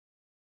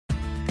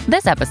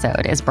This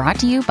episode is brought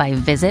to you by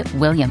Visit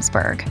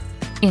Williamsburg.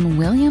 In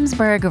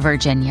Williamsburg,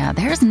 Virginia,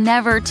 there's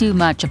never too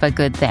much of a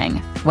good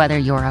thing. Whether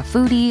you're a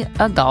foodie,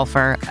 a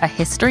golfer, a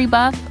history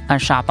buff, a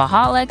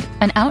shopaholic,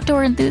 an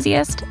outdoor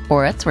enthusiast,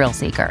 or a thrill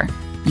seeker,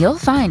 you'll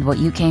find what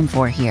you came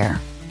for here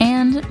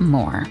and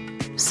more.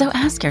 So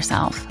ask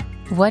yourself,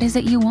 what is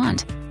it you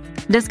want?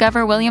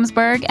 Discover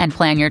Williamsburg and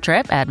plan your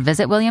trip at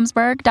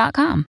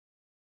visitwilliamsburg.com.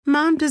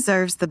 Mom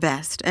deserves the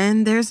best,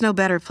 and there's no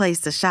better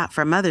place to shop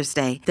for Mother's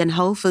Day than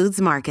Whole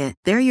Foods Market.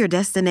 They're your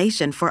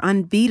destination for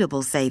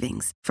unbeatable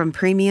savings, from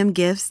premium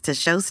gifts to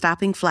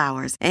show-stopping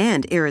flowers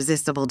and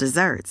irresistible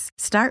desserts.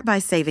 Start by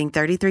saving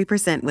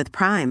 33% with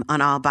Prime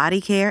on all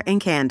body care and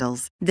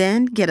candles.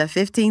 Then get a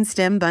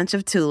 15-stem bunch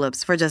of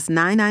tulips for just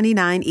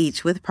 $9.99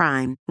 each with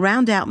Prime.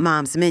 Round out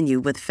Mom's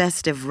menu with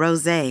festive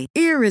rosé,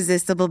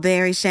 irresistible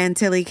berry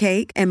chantilly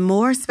cake, and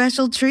more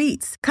special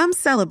treats. Come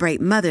celebrate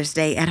Mother's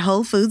Day at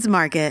Whole Foods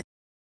Market.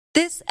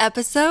 This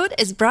episode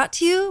is brought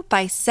to you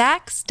by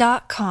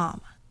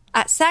Saks.com.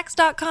 At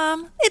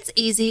Saks.com, it's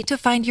easy to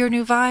find your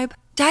new vibe.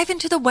 Dive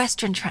into the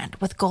Western trend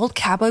with gold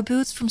cowboy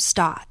boots from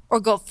Stott, or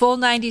go full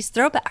 90s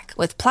throwback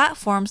with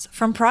platforms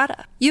from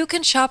Prada. You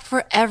can shop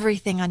for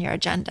everything on your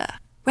agenda,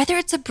 whether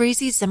it's a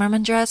breezy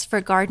Zimmermann dress for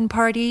a garden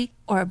party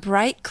or a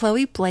bright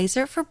Chloe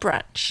blazer for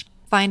brunch.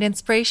 Find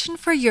inspiration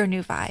for your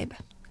new vibe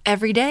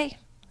every day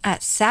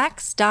at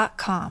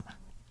Saks.com.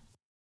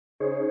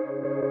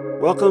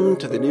 Welcome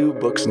to the New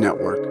Books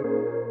Network.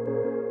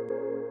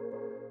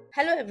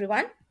 Hello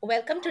everyone,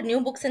 welcome to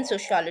New Books in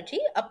Sociology,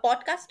 a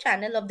podcast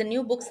channel of the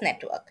New Books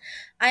Network.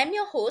 I am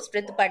your host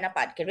Rituparna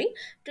Padkari.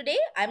 Today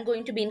I am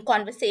going to be in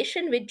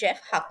conversation with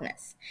Jeff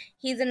Harkness.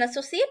 He is an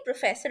associate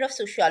professor of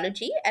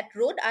sociology at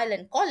Rhode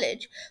Island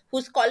College,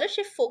 whose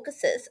scholarship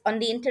focuses on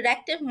the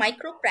interactive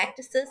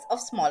micro-practices of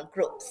small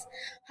groups.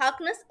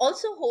 Harkness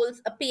also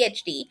holds a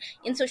PhD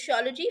in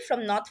sociology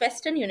from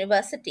Northwestern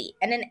University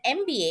and an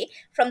MBA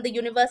from the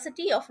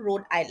University of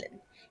Rhode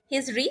Island.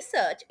 His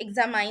research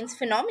examines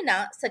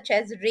phenomena such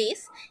as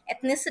race,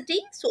 ethnicity,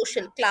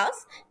 social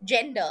class,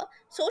 gender,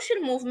 social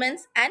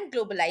movements, and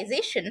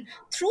globalization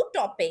through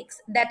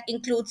topics that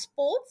include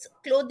sports,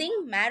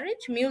 clothing,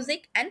 marriage,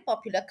 music, and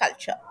popular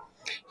culture.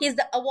 He is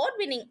the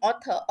award-winning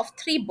author of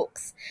 3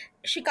 books: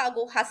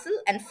 Chicago Hustle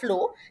and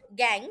Flow,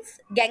 Gangs,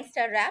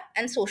 Gangster Rap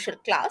and Social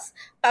Class,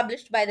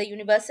 published by the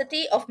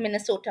University of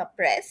Minnesota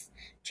Press;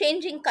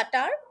 Changing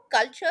Qatar,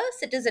 Culture,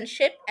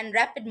 Citizenship and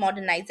Rapid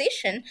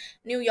Modernization,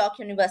 New York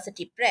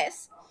University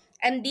Press;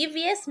 and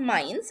Devious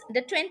Minds,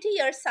 the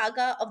 20-year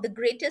saga of the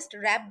greatest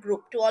rap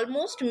group to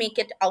almost make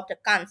it out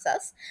of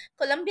Kansas,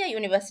 Columbia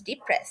University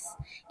Press.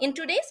 In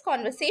today's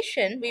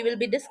conversation, we will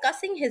be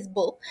discussing his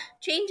book,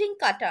 Changing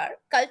Qatar,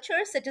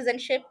 Culture,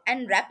 Citizenship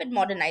and Rapid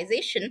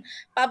Modernization,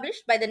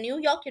 published by the New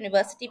York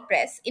University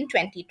Press in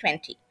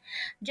 2020.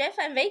 Jeff,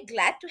 I'm very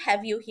glad to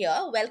have you here.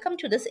 Welcome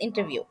to this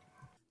interview.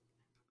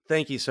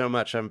 Thank you so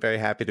much. I'm very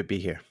happy to be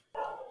here.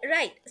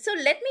 Right. So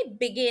let me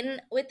begin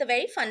with a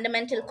very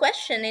fundamental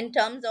question in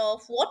terms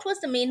of what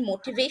was the main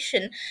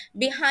motivation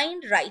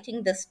behind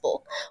writing this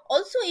book.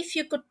 Also, if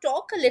you could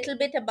talk a little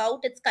bit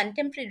about its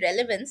contemporary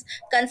relevance,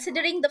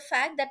 considering the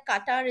fact that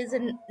Qatar is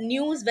in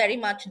news very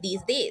much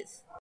these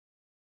days.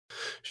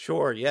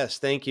 Sure. Yes.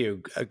 Thank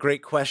you.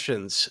 Great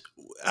questions.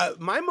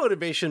 My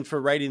motivation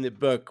for writing the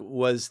book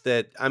was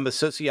that I'm a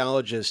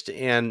sociologist,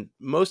 and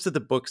most of the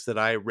books that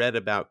I read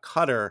about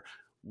Qatar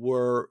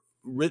were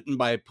written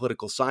by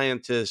political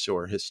scientists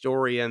or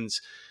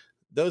historians.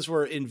 Those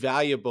were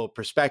invaluable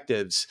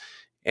perspectives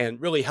and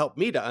really helped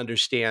me to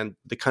understand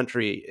the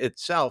country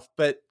itself,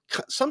 but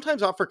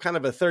sometimes offer kind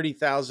of a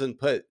 30,000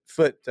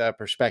 foot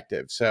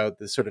perspective. So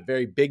the sort of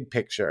very big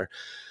picture.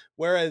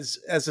 Whereas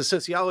as a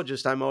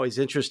sociologist, I'm always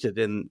interested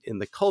in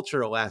the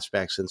cultural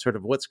aspects and sort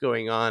of what's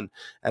going on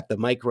at the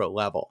micro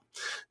level.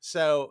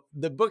 So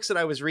the books that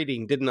I was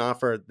reading didn't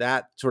offer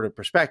that sort of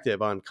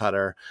perspective on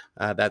Qatar,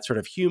 that sort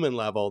of human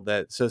level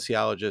that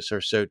sociologists are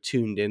so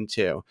tuned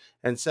into.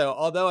 And so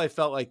although I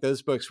felt like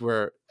those books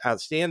were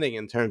outstanding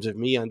in terms of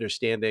me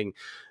understanding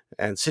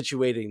and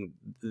situating,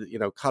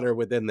 Qatar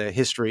within the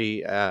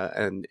history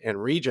and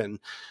region,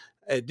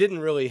 it didn't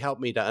really help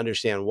me to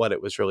understand what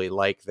it was really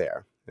like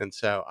there. And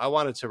so I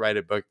wanted to write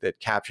a book that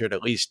captured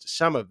at least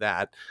some of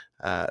that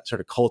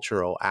sort of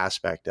cultural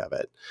aspect of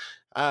it.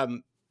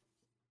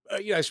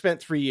 I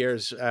spent 3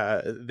 years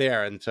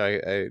there, and so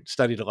I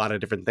studied a lot of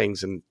different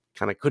things and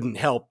kind of couldn't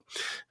help,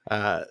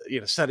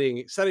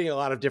 studying a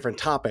lot of different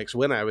topics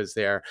when I was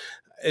there.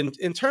 And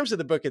in terms of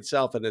the book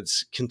itself and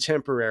its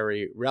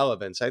contemporary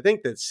relevance, I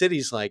think that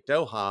cities like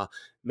Doha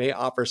may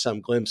offer some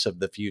glimpse of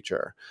the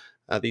future.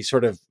 These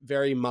sort of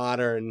very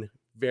modern,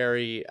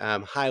 very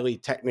highly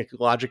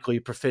technologically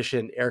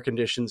proficient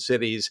air-conditioned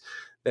cities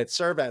that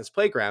serve as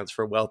playgrounds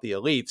for wealthy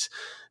elites,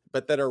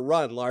 but that are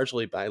run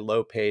largely by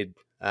low-paid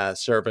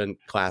servant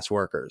class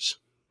workers.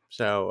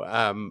 So,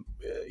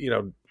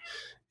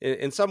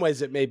 in some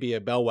ways, it may be a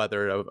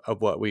bellwether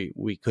of what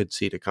we could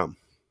see to come.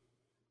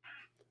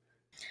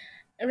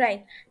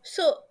 Right.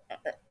 So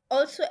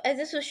Also, as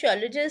a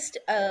sociologist,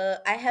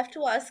 I have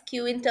to ask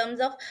you in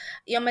terms of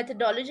your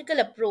methodological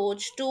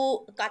approach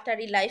to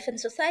Qatari life and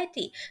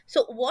society.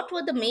 So, what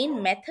were the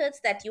main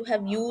methods that you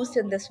have used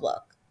in this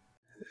work?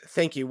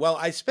 Thank you. Well,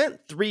 I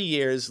spent 3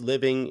 years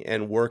living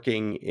and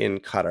working in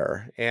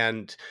Qatar,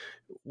 and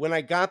when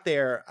I got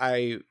there,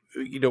 I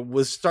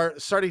was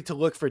starting to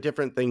look for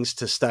different things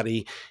to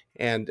study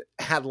and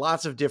had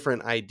lots of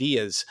different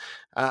ideas.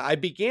 I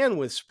began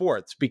with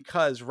sports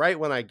because right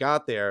when I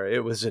got there,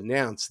 it was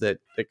announced that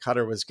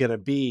Qatar was going to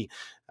be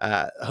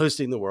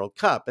hosting the World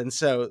Cup, and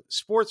so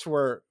sports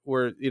were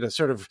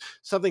sort of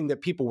something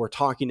that people were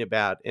talking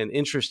about and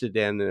interested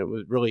in, and it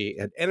was really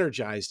had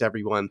energized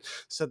everyone.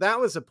 So that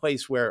was a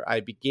place where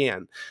I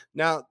began.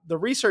 Now, the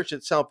research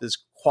itself is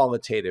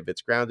qualitative.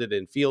 It's grounded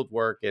in field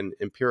work and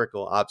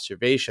empirical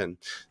observation.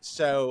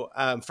 So,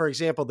 for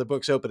example, the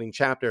book's opening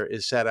chapter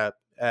is set up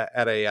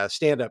at a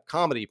stand-up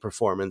comedy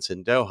performance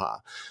in Doha.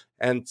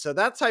 And so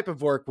that type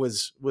of work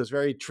was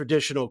very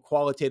traditional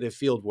qualitative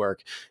field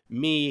work.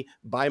 Me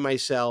by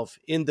myself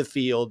in the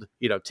field,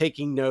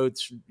 taking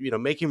notes,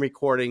 making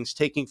recordings,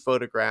 taking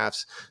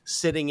photographs,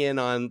 sitting in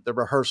on the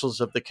rehearsals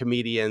of the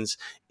comedians,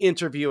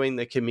 interviewing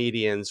the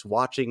comedians,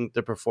 watching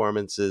the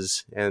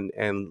performances, and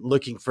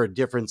looking for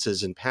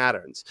differences and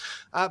patterns.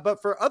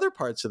 But for other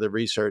parts of the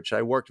research,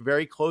 I worked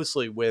very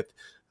closely with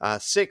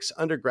 6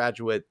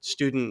 undergraduate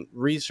student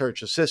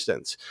research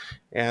assistants,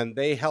 and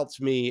they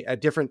helped me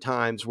at different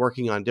times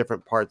working on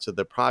different parts of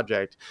the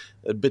project.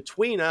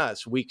 Between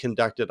us, we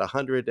conducted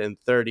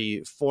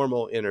 130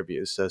 formal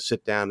interviews, so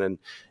sit down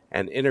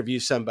and interview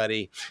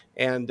somebody.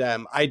 And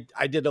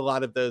I did a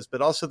lot of those,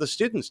 but also the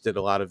students did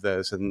a lot of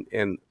those,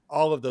 and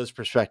all of those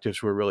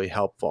perspectives were really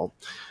helpful.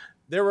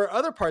 There were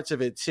other parts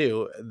of it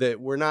too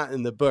that were not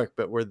in the book,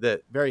 but were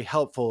very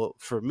helpful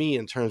for me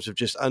in terms of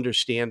just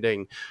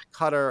understanding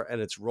Qatar and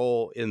its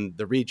role in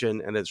the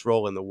region and its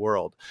role in the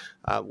world.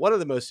 One of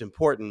the most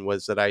important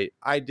was that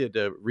I did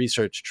a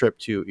research trip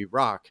to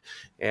Iraq,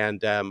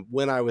 and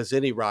when I was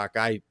in Iraq,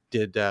 I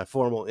did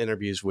formal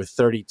interviews with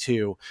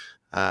 32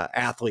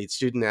 athletes,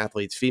 student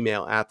athletes,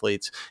 female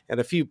athletes, and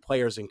a few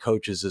players and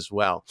coaches as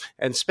well,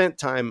 and spent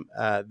time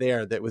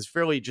there that was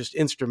really just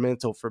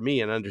instrumental for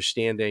me in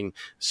understanding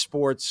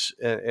sports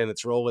and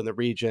its role in the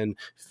region,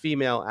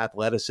 female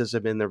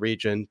athleticism in the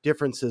region,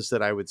 differences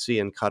that I would see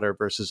in Qatar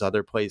versus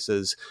other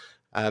places.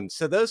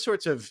 So those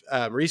sorts of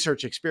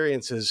research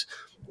experiences,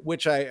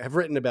 which I have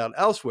written about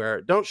elsewhere,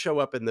 don't show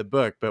up in the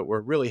book, but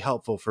were really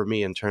helpful for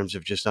me in terms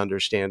of just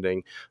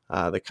understanding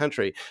the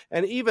country.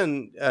 And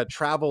even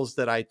travels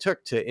that I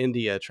took to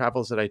India,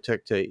 travels that I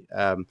took to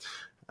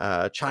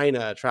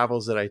China,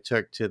 travels that I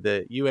took to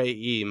the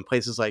UAE and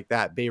places like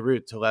that,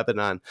 Beirut to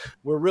Lebanon,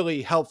 were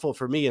really helpful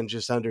for me in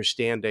just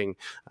understanding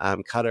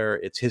Qatar,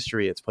 its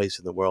history, its place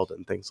in the world,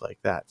 and things like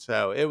that.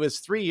 So it was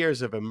 3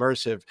 years of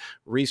immersive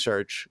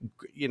research,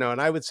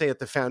 and I would say at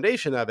the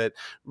foundation of it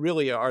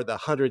really are the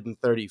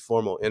 130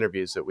 formal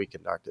interviews that we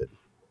conducted.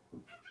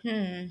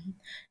 Hmm.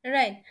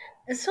 Right.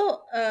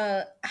 So,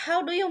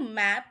 how do you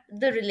map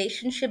the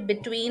relationship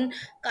between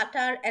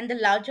Qatar and the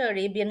larger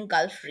Arabian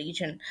Gulf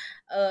region?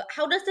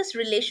 How does this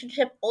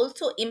relationship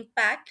also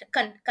impact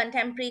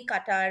contemporary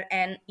Qatar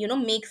and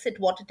makes it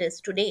what it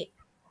is today?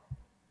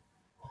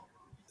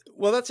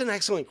 Well, that's an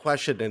excellent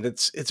question, and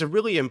it's a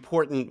really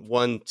important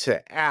one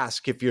to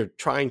ask if you're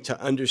trying to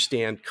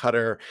understand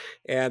Qatar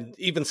and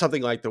even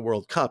something like the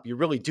World Cup. You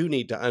really do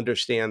need to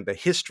understand the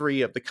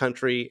history of the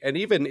country and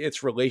even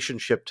its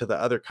relationship to the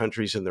other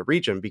countries in the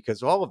region,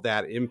 because all of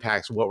that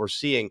impacts what we're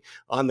seeing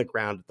on the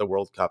ground at the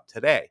World Cup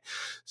today.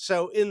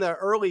 So, in the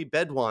early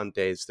Bedouin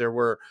days, there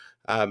were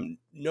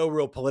no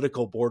real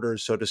political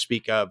borders, so to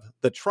speak of.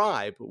 The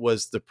tribe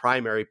was the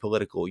primary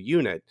political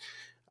unit.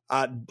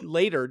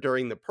 Later,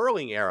 during the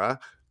Pearling era,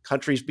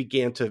 countries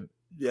began to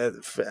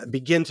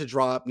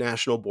draw up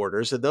national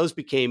borders, and those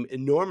became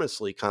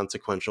enormously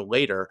consequential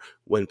later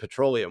when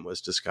petroleum was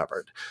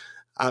discovered.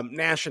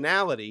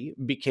 Nationality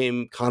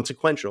became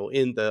consequential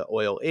in the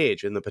oil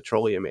age, in the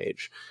petroleum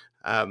age.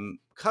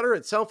 Qatar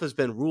itself has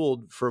been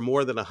ruled for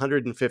more than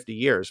 150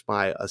 years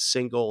by a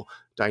single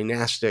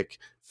dynastic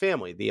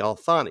family, the Al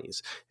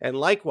Thanis. And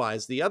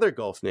likewise, the other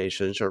Gulf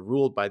nations are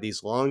ruled by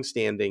these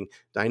long-standing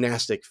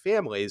dynastic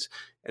families.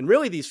 And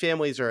really, these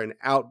families are an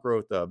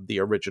outgrowth of the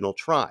original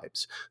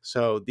tribes.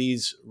 So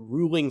these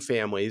ruling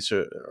families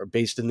are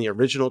based in the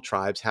original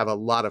tribes, have a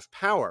lot of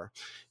power.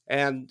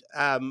 And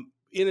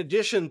in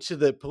addition to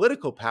the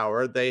political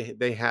power,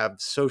 they have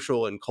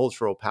social and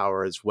cultural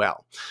power as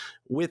well.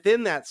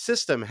 Within that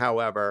system,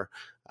 however,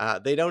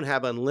 they don't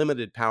have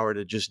unlimited power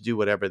to just do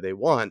whatever they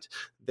want.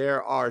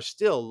 There are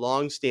still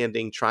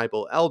longstanding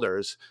tribal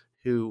elders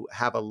who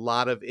have a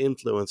lot of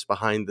influence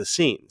behind the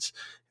scenes.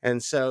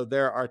 And so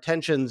there are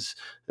tensions,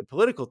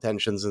 political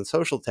tensions and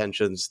social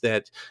tensions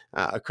that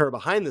occur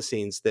behind the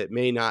scenes that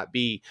may not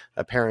be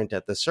apparent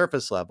at the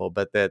surface level,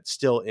 but that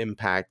still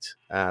impact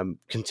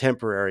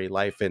contemporary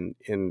life in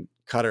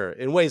Qatar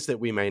in ways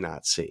that we may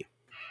not see.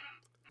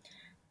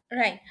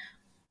 Right.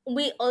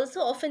 We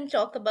also often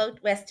talk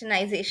about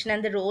westernization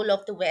and the role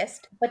of the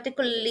West,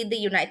 particularly the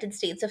United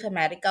States of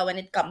America, when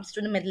it comes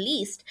to the Middle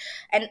East.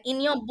 And in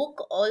your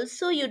book,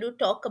 also, you do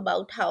talk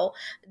about how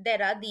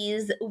there are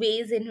these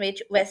ways in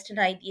which Western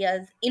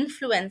ideas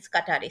influence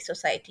Qatari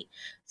society.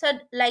 So,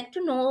 I'd like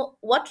to know,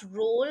 what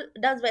role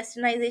does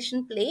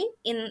westernization play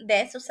in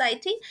their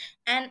society,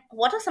 and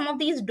what are some of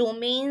these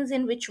domains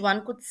in which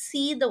one could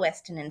see the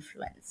Western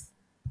influence?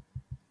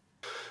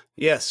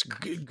 Yes,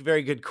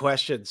 very good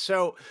question.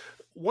 So,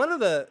 one of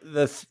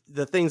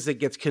the things that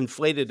gets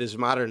conflated is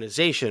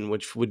modernization,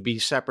 which would be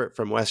separate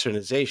from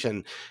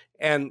westernization.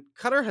 And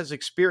Qatar has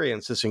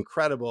experienced this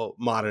incredible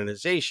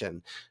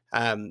modernization.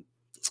 Um,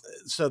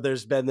 so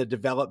there's been the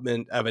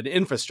development of an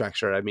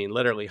infrastructure. I mean,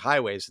 literally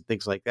highways and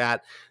things like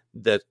that.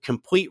 The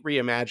complete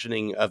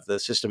reimagining of the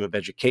system of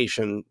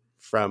education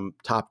from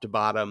top to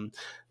bottom.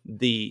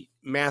 The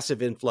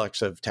massive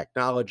influx of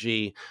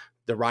technology,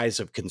 the rise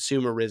of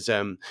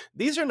consumerism.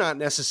 These are not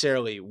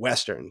necessarily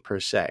Western per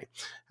se.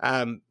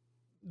 Um,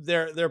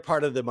 they're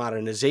part of the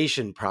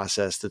modernization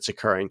process that's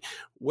occurring.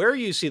 Where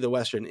you see the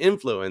Western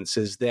influence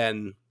is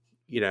then,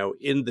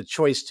 in the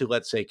choice to,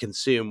 let's say,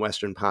 consume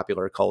Western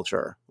popular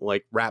culture,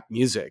 like rap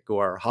music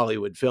or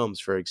Hollywood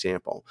films, for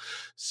example.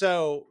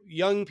 So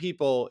young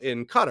people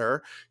in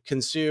Qatar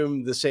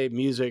consume the same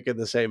music and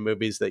the same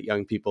movies that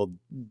young people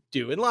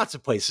do in lots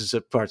of places,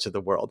 parts of the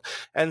world.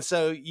 And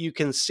so you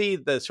can see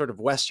the sort of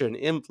Western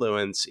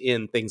influence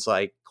in things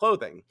like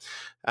clothing.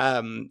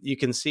 You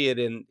can see it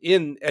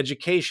in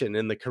education,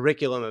 in the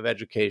curriculum of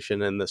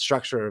education and the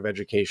structure of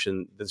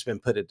education that's been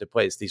put into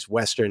place, these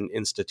Western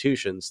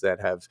institutions that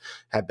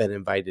have been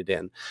invited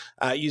in.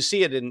 You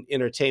see it in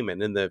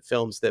entertainment, in the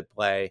films that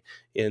play,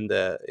 in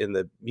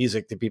the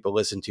music that people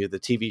listen to, the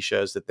TV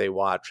shows that they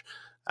watch.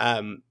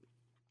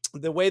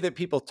 The way that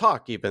people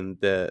talk, even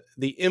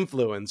the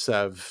influence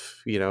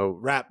of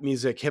rap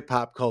music, hip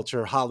hop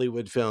culture,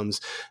 Hollywood films,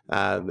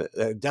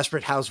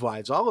 Desperate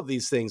Housewives, all of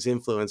these things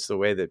influence the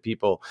way that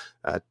people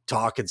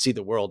talk and see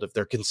the world if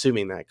they're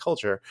consuming that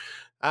culture.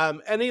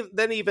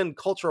 Then even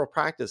cultural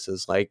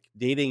practices like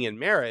dating and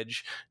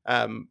marriage,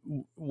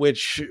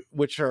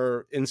 which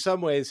are in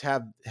some ways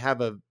have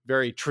a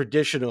very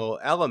traditional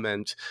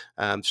element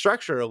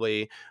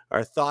structurally,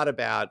 are thought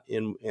about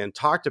and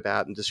talked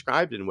about and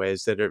described in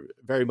ways that are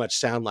very much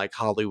sound like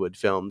Hollywood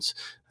films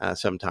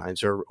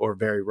sometimes, or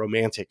very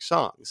romantic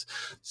songs.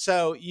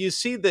 So you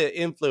see the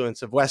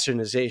influence of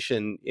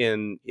westernization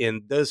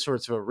in those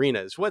sorts of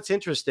arenas. What's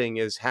interesting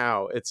is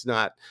how it's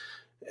not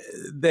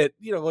that,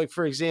 like,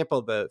 for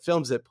example, the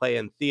films that play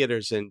in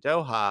theaters in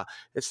Doha,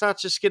 it's not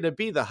just going to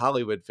be the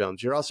Hollywood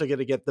films. You're also going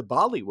to get the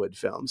Bollywood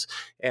films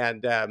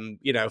and,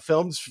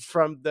 films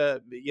from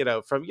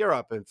from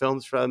Europe and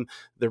films from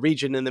the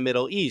region in the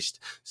Middle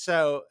East.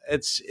 So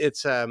it's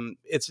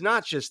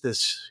not just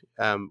this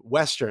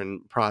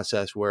Western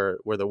process where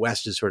the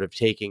West is sort of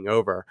taking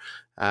over.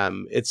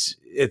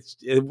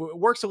 It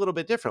works a little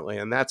bit differently.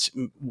 And that's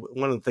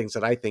one of the things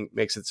that I think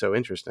makes it so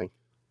interesting.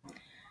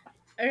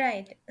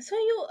 Right. So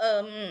you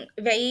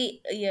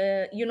very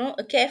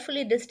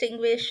carefully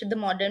distinguish the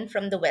modern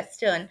from the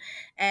Western,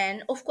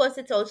 and of course,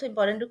 it's also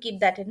important to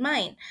keep that in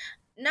mind.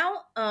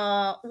 Now,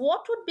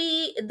 what would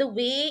be the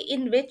way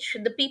in which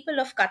the people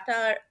of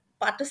Qatar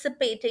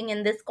participating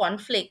in this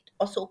conflict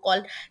or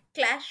so-called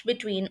clash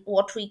between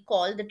what we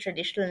call the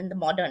traditional and the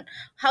modern?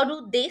 How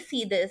do they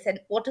see this, and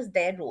what is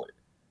their role?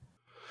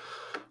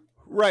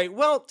 Right.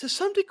 Well, to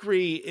some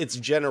degree, it's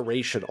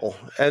generational,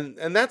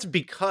 and that's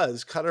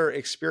because Qatar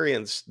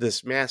experienced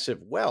this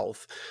massive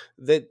wealth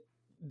that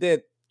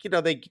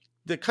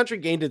the country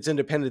gained its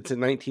independence in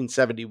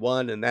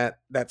 1971, and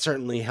that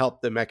certainly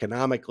helped them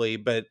economically.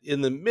 But in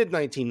the mid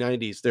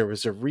 1990s, there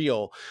was a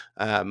real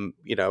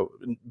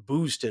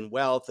boost in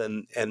wealth,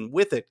 and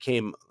with it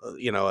came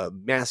a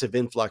massive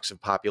influx of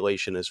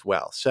population as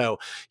well. So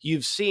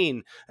you've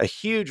seen a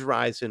huge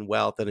rise in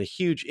wealth and a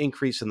huge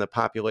increase in the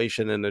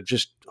population, and a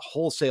just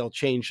wholesale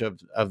change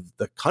of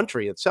the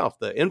country itself,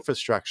 the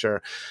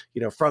infrastructure,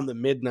 from the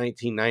mid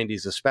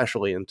 1990s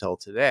especially until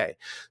today.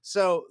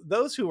 So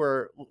those who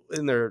were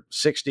in their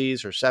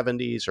 60s or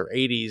 70s or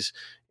 80s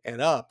and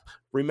up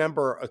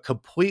remember a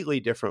completely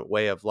different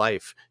way of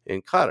life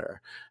in Qatar.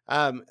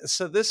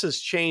 So this has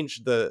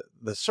changed the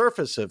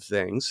surface of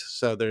things.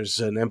 So there's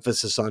an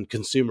emphasis on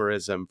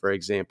consumerism, for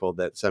example,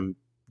 that some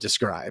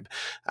describe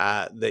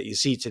that you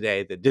see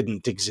today that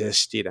didn't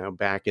exist,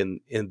 back in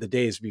the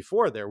days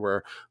before there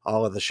were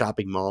all of the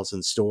shopping malls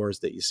and stores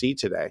that you see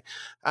today.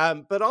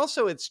 But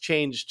also it's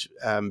changed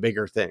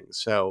bigger things.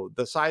 So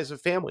the size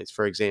of families,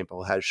 for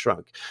example, has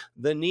shrunk.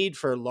 The need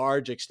for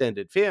large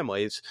extended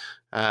families,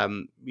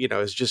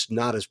 is just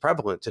not as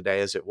prevalent today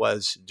as it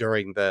was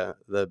during the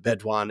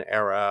Bedouin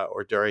era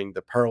or during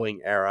the Pearling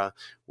era,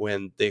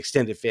 when the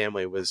extended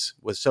family was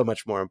so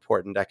much more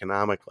important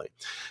economically.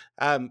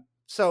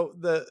 So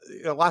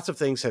lots of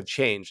things have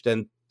changed,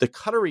 and the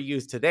Qatari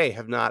youth today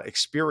have not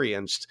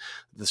experienced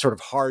the sort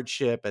of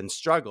hardship and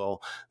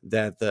struggle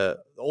that the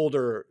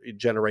older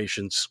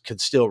generations can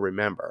still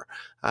remember.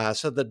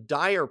 So the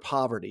dire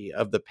poverty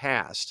of the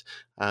past,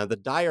 the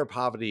dire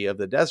poverty of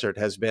the desert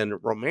has been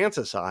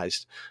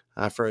romanticized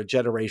for a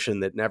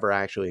generation that never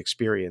actually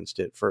experienced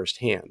it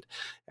firsthand.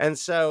 And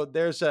so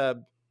there's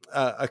a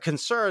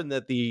concern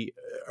that the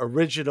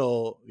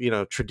original,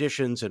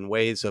 traditions and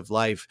ways of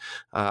life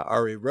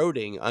are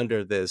eroding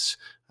under this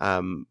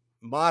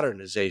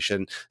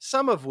modernization,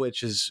 some of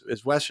which is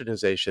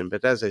westernization.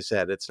 But as I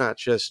said, it's not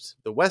just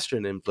the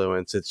Western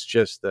influence; it's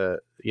just the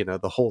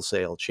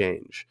wholesale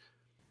change.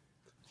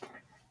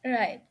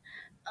 Right.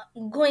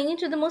 Going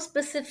into the more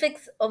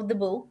specifics of the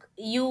book,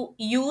 you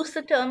use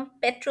the term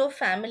petro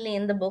family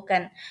in the book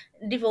and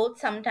devote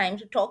some time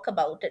to talk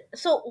about it.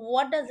 So,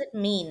 what does it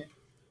mean?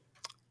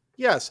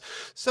 Yes.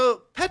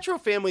 So petro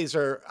families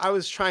I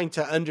was trying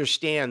to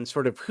understand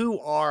sort of who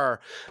are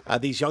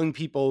these young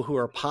people who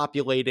are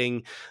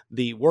populating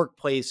the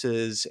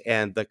workplaces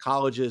and the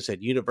colleges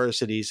and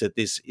universities at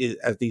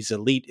these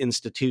elite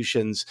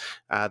institutions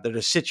that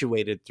are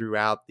situated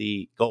throughout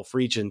the Gulf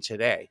region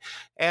today.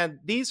 And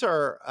these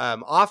are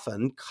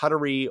often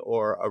Qatari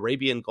or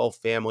Arabian Gulf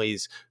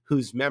families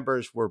whose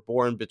members were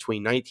born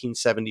between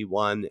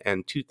 1971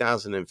 and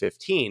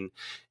 2015,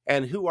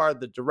 and who are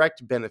the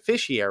direct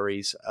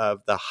beneficiaries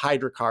of the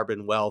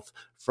hydrocarbon wealth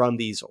from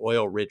these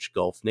oil-rich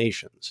Gulf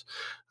nations.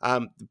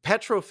 The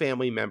petro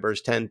family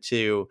members tend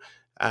to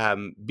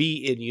be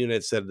in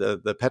units that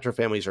the petro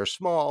families are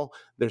small.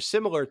 They're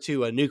similar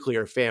to a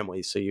nuclear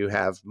family. So you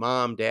have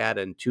mom, dad,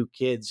 and two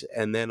kids,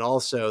 and then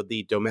also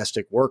the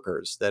domestic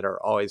workers that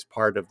are always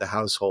part of the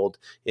household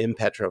in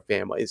petro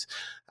families.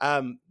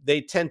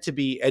 They tend to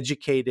be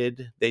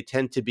educated. They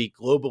tend to be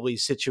globally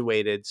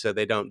situated, so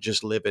they don't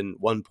just live in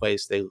one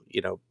place. They,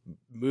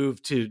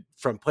 move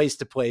from place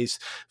to place,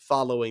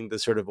 following the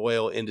sort of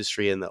oil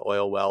industry and the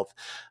oil wealth.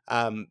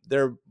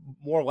 They're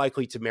more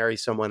likely to marry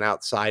someone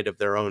outside of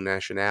their own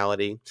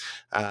nationality.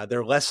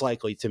 They're less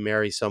likely to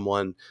marry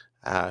someone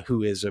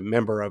who is a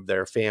member of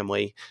their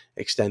family,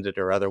 extended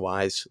or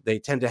otherwise. They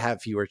tend to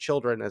have fewer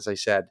children, as I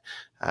said.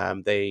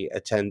 They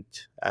attend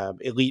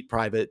elite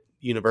private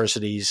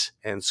universities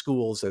and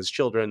schools as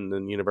children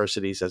and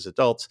universities as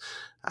adults.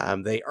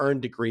 They earn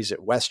degrees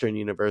at Western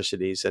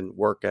universities and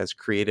work as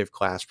creative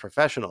class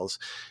professionals.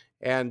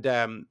 And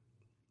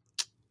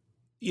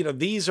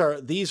these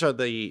are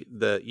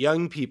the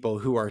young people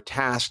who are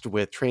tasked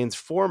with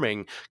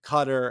transforming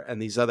Qatar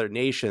and these other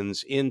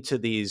nations into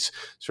these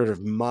sort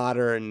of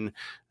modern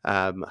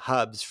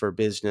hubs for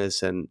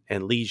business and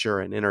leisure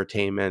and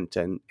entertainment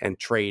and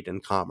trade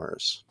and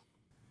commerce.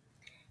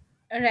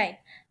 Right.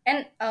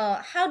 And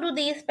how do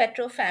these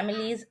petro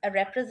families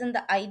represent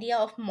the idea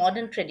of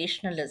modern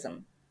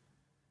traditionalism?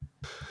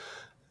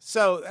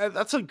 So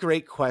that's a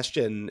great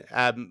question.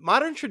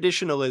 Modern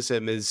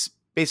traditionalism is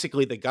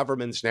basically the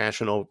government's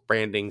national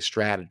branding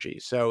strategy.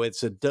 So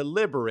it's a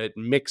deliberate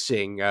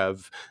mixing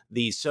of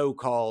the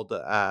so-called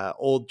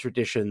old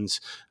traditions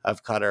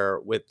of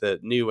Qatar with the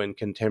new and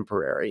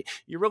contemporary.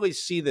 You really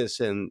see this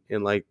in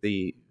like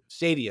the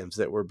stadiums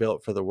that were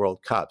built for the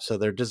World Cup. So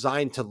they're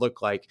designed to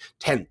look like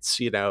tents,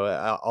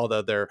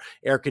 although they're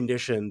air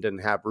conditioned and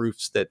have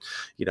roofs that,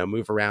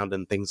 move around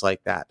and things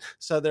like that.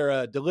 So they're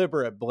a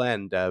deliberate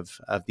blend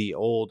of the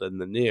old and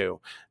the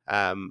new.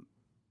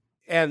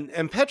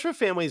 And petro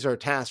families are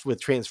tasked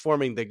with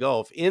transforming the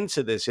Gulf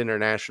into this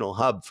international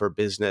hub for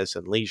business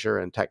and leisure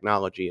and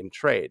technology and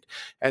trade.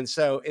 And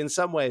so in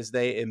some ways,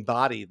 they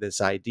embody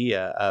this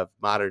idea of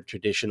modern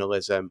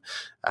traditionalism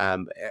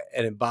and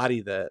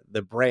embody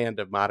the brand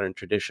of modern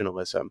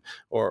traditionalism,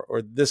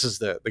 or this is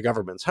the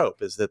government's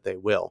hope, is that they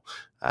will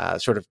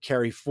sort of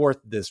carry forth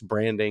this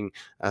branding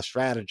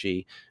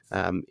strategy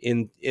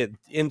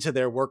into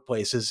their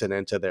workplaces and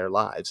into their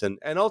lives, and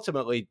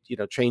ultimately,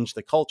 change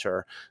the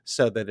culture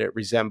so that it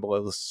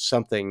resembles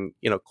something,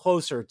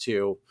 closer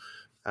to,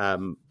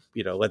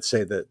 let's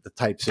say the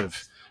types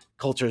of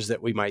cultures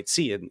that we might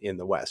see in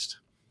the West.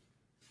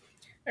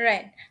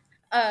 Right.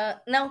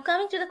 Now,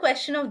 coming to the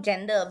question of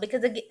gender,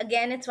 because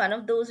again, it's one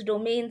of those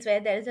domains where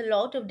there is a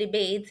lot of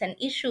debates and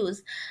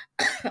issues.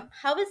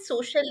 How is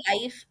social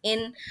life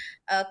in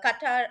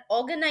Qatar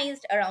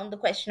organized around the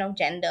question of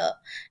gender?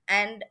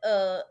 And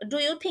do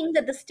you think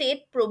that the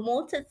state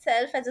promotes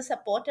itself as a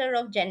supporter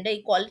of gender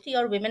equality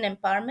or women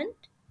empowerment?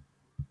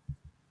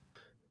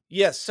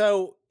 Yes.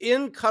 So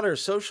in Qatar,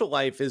 social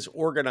life is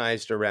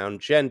organized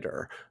around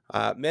gender.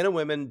 Men and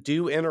women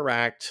do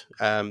interact.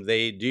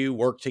 They do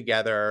work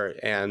together,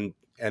 and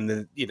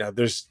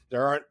there's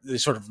there aren't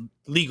these sort of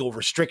legal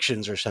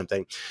restrictions or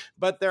something,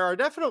 but there are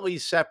definitely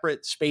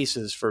separate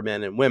spaces for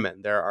men and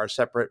women. There are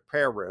separate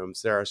prayer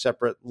rooms. There are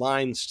separate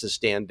lines to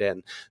stand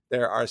in.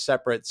 There are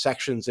separate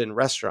sections in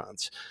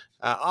restaurants.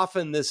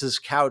 Often this is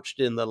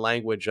couched in the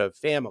language of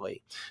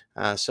family.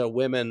 So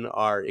women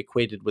are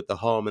equated with the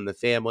home and the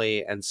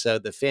family, and so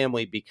the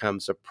family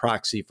becomes a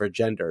proxy for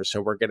gender.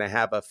 So we're going to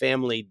have a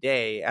family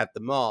day at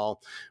the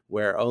mall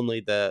where only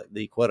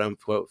the quote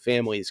unquote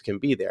families can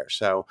be there.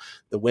 So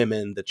the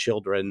women, the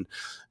children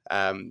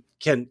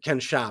can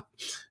shop.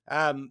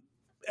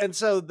 And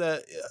so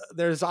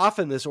there's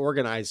often this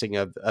organizing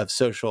of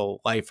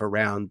social life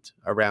around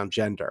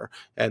gender,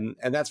 and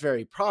that's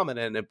very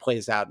prominent. It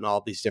plays out in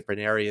all these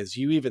different areas.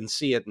 You even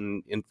see it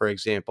in for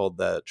example,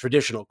 the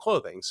traditional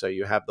clothing. So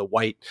you have the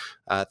white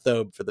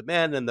thobe for the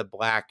men and the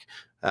black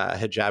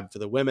hijab for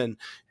the women,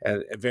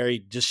 a very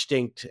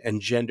distinct and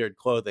gendered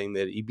clothing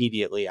that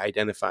immediately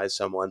identifies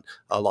someone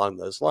along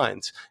those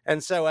lines.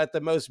 And so at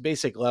the most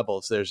basic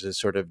levels, there's this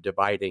sort of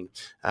dividing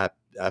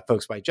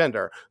folks by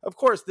gender. Of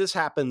course, this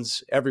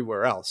happens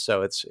everywhere else,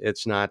 so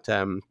it's not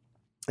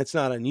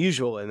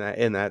unusual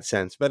in that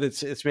sense, but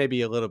it's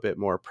maybe a little bit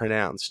more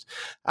pronounced.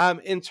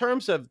 In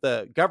terms of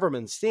the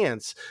government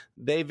stance,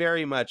 they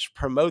very much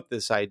promote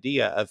this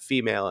idea of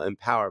female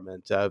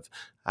empowerment, of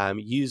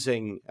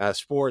using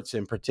sports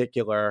in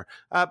particular,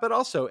 but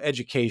also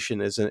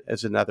education is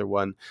another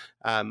one,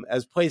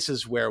 as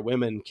places where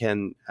women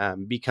can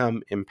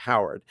become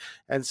empowered.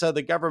 And so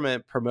the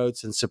government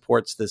promotes and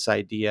supports this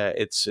idea.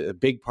 It's a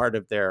big part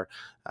of their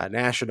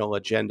national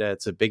agenda.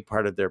 It's a big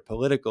part of their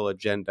political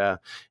agenda,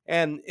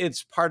 and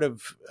it's part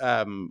of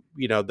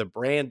the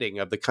branding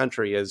of the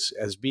country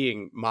as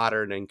being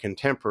modern and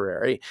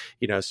contemporary.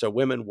 So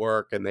women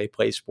work and they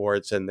play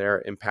sports and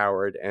they're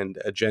empowered and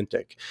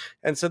agentic,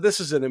 and so this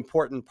is an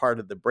important part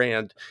of the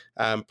brand,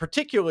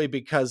 particularly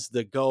because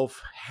the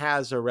Gulf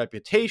has a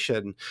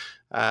reputation,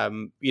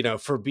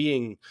 for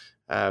being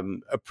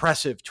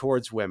oppressive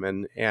towards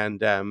women, and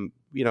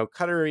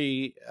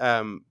Qatari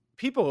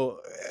people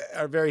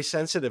are very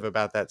sensitive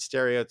about that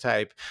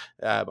stereotype,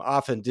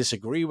 often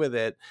disagree with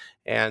it,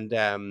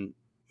 and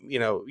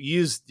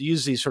use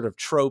these sort of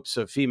tropes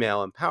of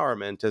female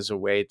empowerment as a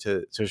way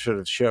to sort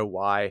of show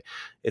why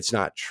it's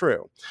not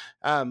true.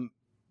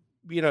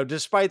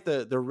 Despite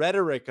the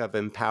rhetoric of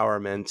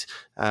empowerment,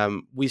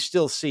 we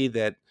still see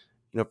that,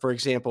 for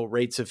example,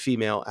 rates of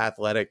female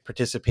athletic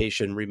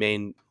participation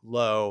remain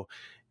low.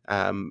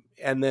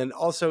 And then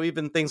also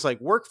even things like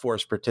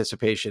workforce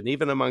participation,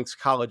 even amongst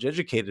college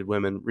educated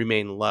women,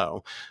 remain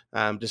low,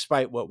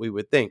 despite what we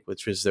would think,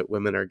 which is that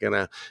women are going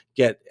to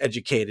get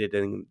educated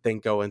and then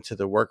go into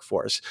the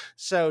workforce.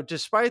 So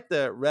despite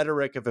the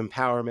rhetoric of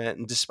empowerment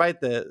and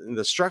despite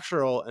the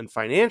structural and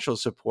financial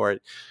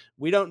support,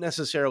 we don't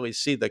necessarily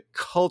see the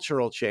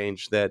cultural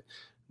change that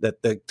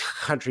the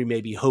country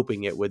may be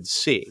hoping it would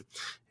see.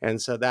 And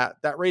so that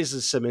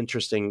raises some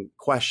interesting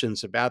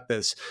questions about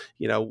this.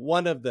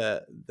 One of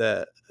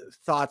the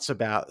thoughts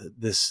about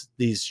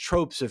these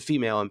tropes of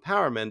female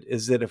empowerment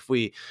is that if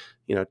we,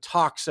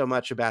 talk so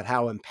much about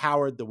how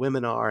empowered the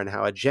women are and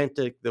how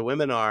agentic the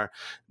women are,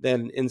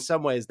 then in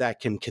some ways that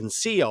can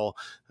conceal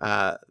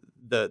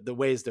the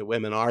ways that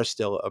women are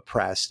still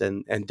oppressed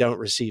and don't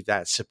receive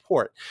that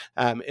support.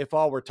 If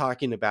all we're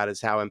talking about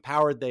is how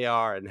empowered they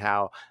are and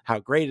how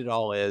great it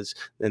all is,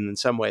 then in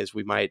some ways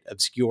we might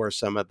obscure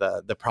some of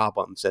the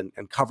problems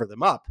and cover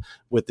them up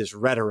with this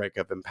rhetoric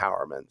of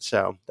empowerment.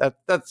 So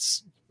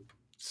that's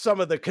some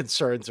of the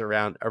concerns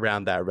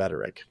around that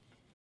rhetoric.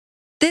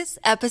 This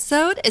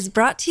episode is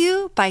brought to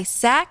you by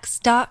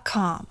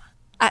Saks.com.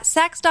 At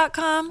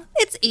Saks.com,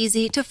 it's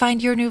easy to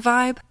find your new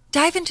vibe.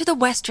 Dive into the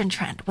Western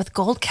trend with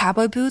gold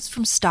cowboy boots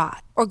from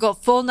Stott, or go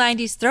full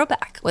 90s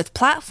throwback with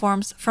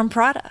platforms from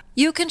Prada.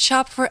 You can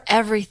shop for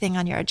everything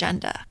on your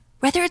agenda,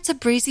 whether it's a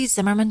breezy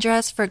Zimmermann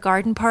dress for a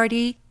garden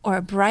party or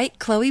a bright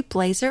Chloe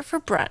blazer for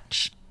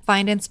brunch.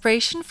 Find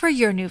inspiration for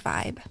your new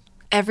vibe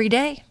every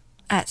day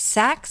at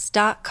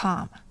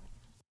Saks.com.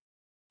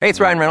 Hey, it's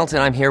Ryan Reynolds,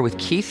 and I'm here with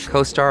Keith,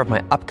 co-star of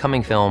my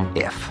upcoming film,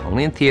 If,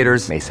 only in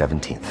theaters May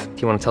 17th.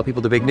 Do you want to tell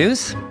people the big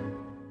news?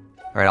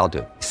 All right, I'll do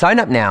it. Sign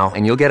up now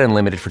and you'll get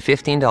unlimited for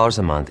 $15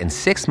 a month and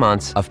 6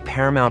 months of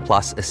Paramount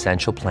Plus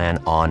Essential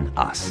Plan on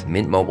us.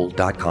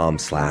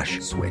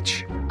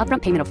 MintMobile.com/switch.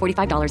 Upfront payment of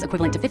 $45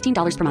 equivalent to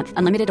 $15 per month.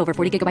 Unlimited over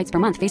 40 gigabytes per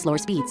month. Face lower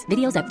speeds.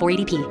 Videos at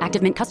 480p.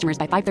 Active Mint customers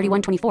by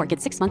 531.24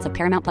 get 6 months of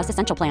Paramount Plus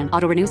Essential Plan.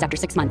 Auto renews after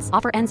 6 months.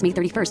 Offer ends May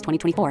 31st,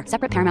 2024.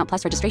 Separate Paramount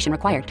Plus registration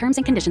required. Terms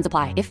and conditions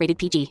apply if rated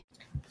PG.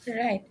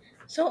 Right.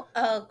 So,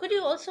 could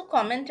you also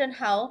comment on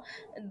how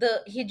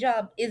the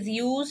hijab is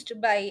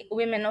used by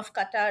women of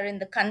Qatar in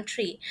the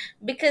country?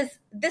 Because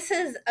this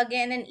is,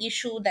 again, an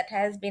issue that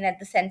has been at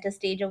the center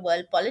stage of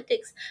world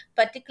politics,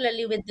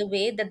 particularly with the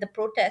way that the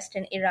protests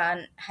in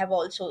Iran have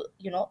also,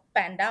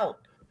 panned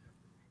out.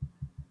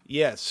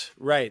 Yes,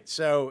 right.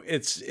 So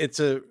it's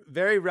a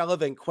very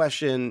relevant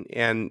question,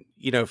 and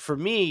for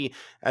me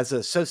as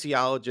a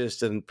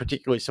sociologist and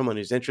particularly someone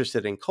who's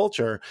interested in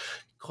culture,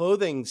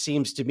 clothing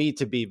seems to me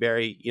to be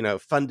very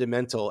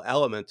fundamental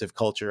element of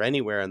culture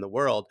anywhere in the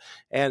world.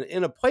 And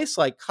in a place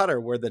like Qatar,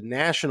 where the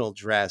national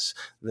dress,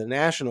 the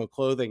national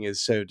clothing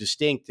is so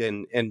distinct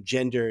and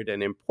gendered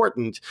and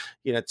important,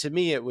 to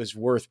me it was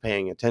worth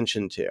paying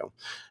attention to.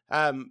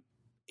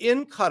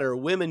 In Qatar,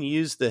 women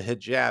use the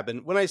hijab.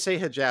 And when I say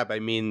hijab, I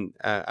mean,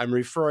 I'm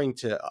referring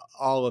to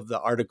all of the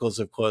articles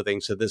of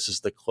clothing. So this is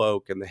the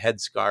cloak and the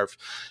headscarf.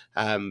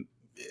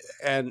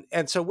 And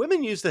so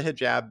women use the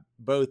hijab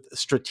both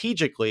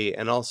strategically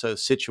and also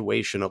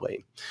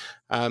situationally.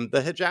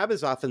 The hijab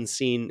is often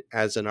seen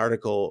as an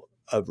article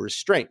of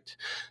restraint.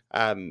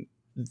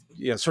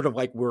 Sort of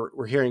like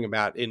we're hearing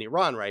about in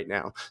Iran right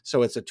now.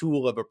 So it's a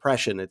tool of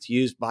oppression. It's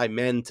used by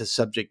men to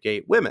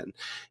subjugate women.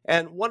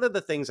 And one of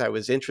the things I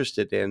was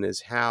interested in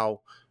is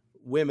how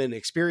women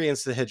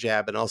experience the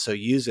hijab and also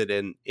use it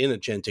in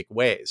agentic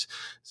ways.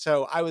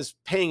 So I was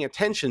paying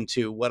attention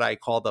to what I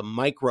call the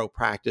micro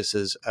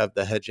practices of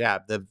the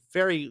hijab, the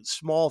very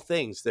small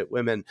things that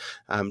women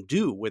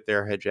do with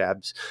their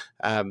hijabs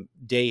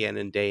day in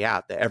and day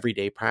out, the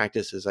everyday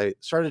practices. I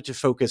started to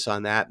focus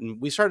on that,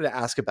 and we started to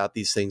ask about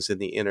these things in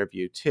the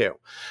interview too.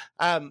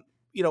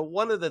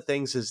 One of the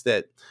things is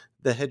that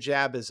the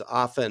hijab is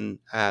often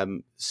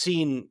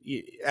seen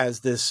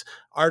as this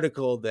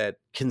article that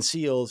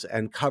conceals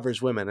and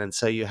covers women. And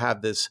so you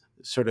have this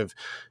sort of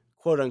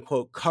quote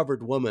unquote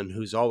covered woman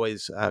who's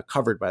always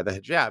covered by the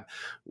hijab.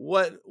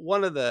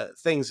 One of the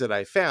things that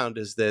I found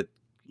is that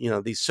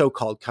these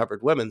so-called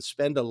covered women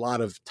spend a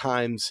lot of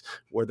times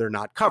where they're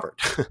not covered.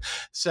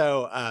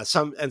 So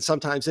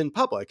sometimes in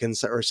public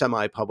or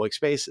semi-public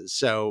spaces.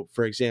 So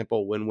for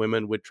example, when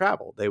women would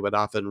travel, they would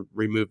often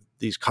remove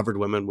these covered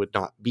women would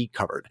not be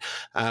covered.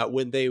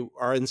 When they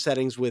are in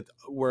settings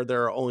where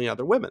there are only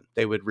other women,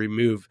 they would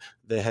remove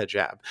the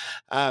hijab.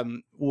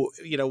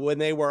 When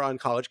they were on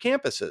college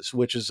campuses,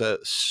 which is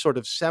a sort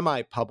of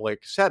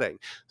semi-public setting,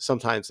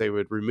 sometimes they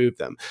would remove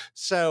them.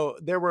 So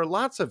there were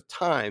lots of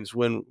times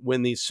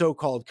when these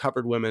so-called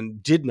covered women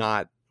did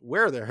not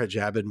wear their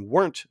hijab and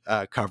weren't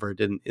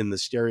covered in the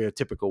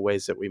stereotypical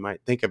ways that we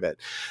might think of it.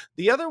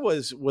 The other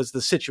was the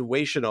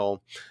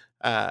situational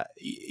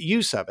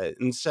use of it.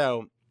 And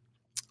so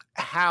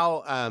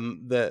how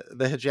the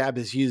hijab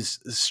is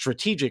used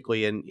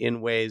strategically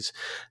in ways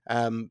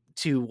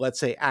to, let's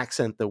say,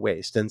 accent the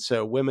waist. And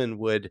so women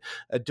would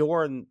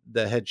adorn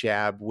the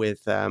hijab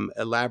with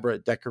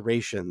elaborate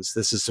decorations.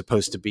 This is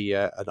supposed to be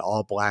an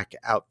all black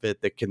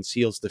outfit that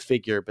conceals the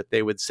figure, but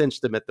they would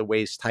cinch them at the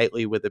waist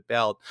tightly with a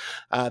belt.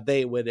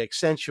 They would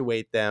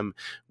accentuate them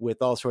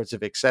with all sorts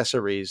of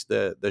accessories,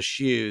 the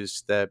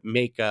shoes, the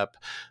makeup,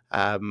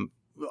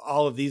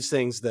 all of these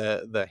things,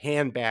 the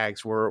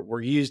handbags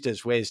were used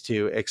as ways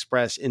to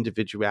express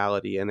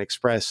individuality and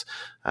express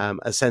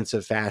a sense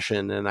of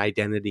fashion and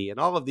identity and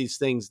all of these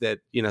things that,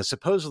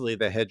 supposedly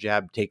the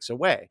hijab takes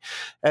away.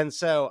 And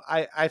so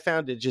I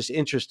found it just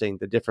interesting,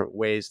 the different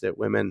ways that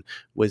women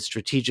would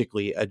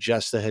strategically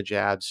adjust the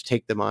hijabs,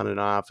 take them on and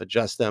off,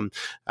 adjust them,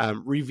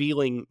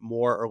 revealing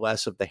more or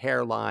less of the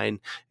hairline.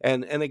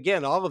 And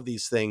again, all of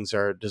these things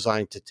are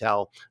designed to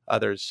tell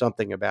others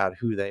something about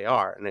who they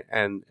are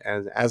and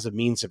as a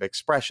means of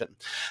expression.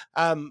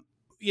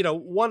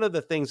 One of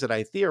the things that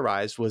I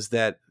theorized was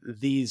that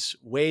these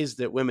ways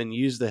that women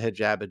use the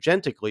hijab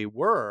agentically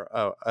were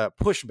a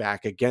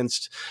pushback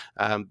against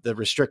the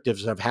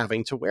restrictives of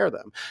having to wear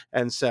them.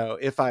 And so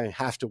if I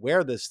have to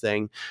wear this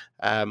thing,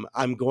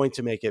 I'm going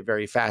to make it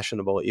very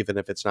fashionable, even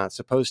if it's not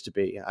supposed to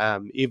be.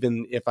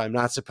 Even if I'm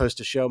not supposed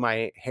to show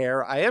my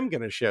hair, I am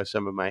going to show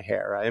some of my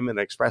hair. I am going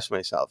to express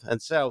myself.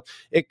 And so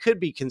it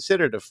could be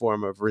considered a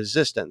form of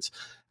resistance.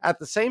 At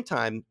the same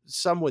time,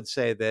 some would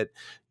say that,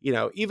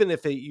 even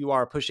if you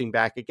are pushing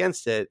back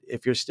against it,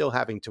 if you're still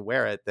having to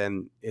wear it,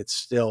 then it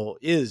still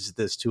is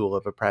this tool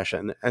of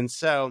oppression. And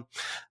so,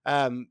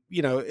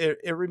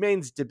 it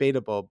remains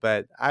debatable,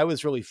 but I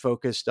was really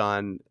focused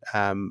on,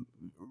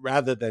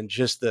 rather than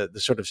just the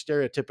sort of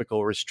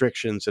stereotypical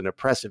restrictions and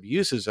oppressive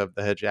uses of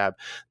the hijab,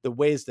 the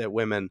ways that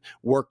women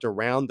worked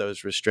around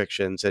those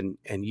restrictions and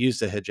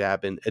used the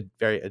hijab in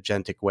very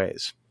agentic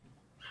ways.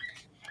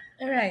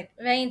 All right,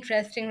 very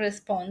interesting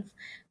response.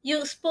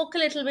 You spoke a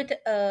little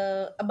bit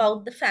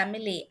about the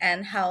family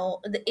and how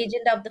the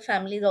agenda of the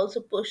family is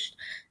also pushed.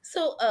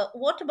 So,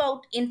 what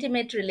about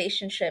intimate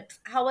relationships?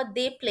 How are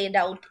they played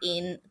out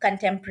in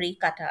contemporary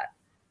Qatar?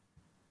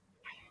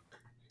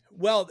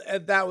 Well,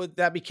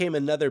 that became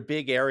another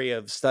big area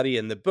of study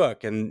in the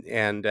book, and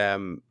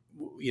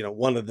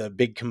one of the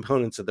big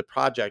components of the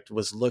project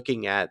was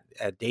looking at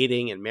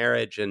dating and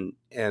marriage, and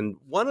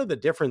one of the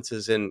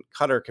differences in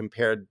Qatar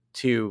compared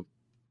to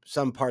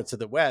some parts of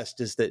the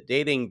West is that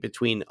dating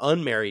between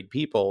unmarried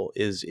people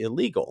is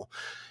illegal.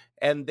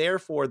 And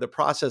therefore, the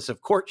process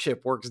of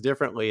courtship works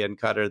differently in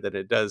Qatar than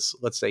it does,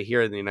 let's say,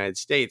 here in the United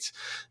States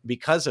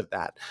because of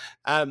that.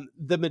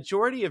 The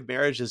majority of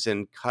marriages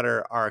in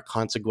Qatar are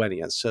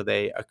consanguineous, so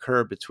they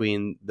occur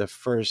between the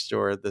first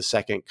or the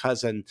second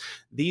cousin.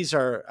 These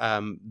are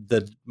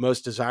the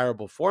most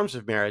desirable forms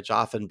of marriage,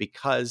 often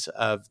because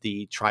of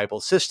the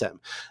tribal system.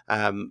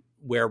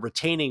 Where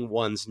retaining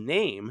one's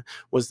name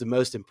was the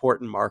most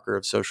important marker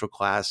of social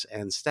class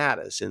and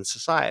status in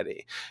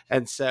society.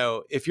 And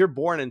so if you're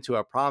born into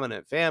a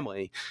prominent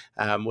family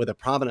with a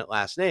prominent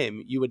last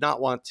name, you would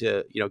not want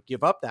to,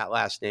 give up that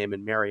last name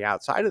and marry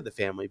outside of the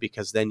family,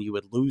 because then you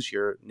would lose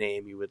your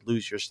name, you would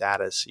lose your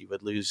status, you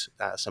would lose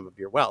some of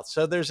your wealth.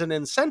 So there's an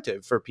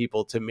incentive for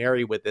people to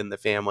marry within the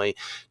family,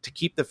 to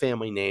keep the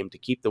family name, to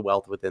keep the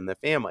wealth within the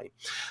family.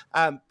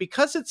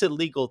 Because it's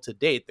illegal to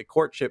date, the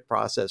courtship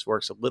process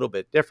works a little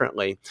bit differently.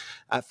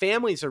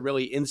 Families are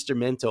really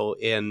instrumental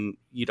in,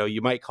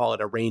 you might call it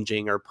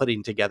arranging or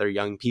putting together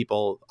young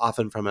people,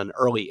 often from an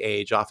early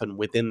age, often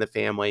within the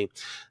family.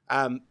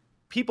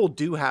 People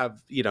do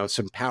have,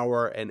 some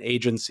power and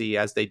agency,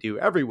 as they do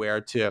everywhere,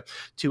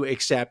 to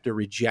accept or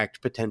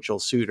reject potential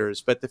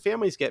suitors. But the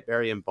families get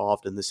very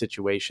involved in the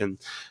situation.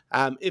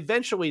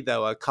 Eventually,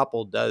 though, a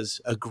couple does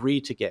agree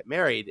to get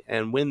married.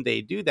 And when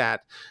they do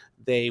that,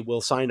 they will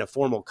sign a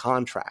formal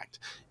contract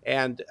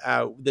and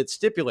that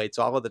stipulates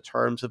all of the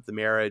terms of the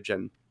marriage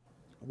and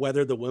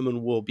whether the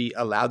woman will be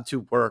allowed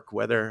to work,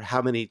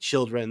 how many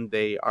children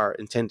they are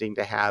intending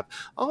to have.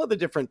 All of the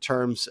different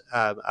terms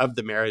of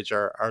the marriage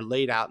are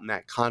laid out in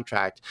that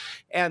contract.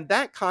 And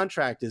that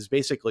contract is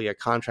basically a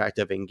contract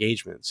of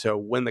engagement. So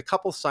when the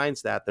couple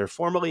signs that, they're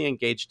formally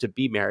engaged to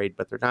be married,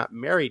 but they're not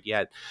married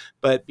yet.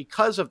 But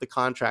because of the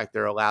contract,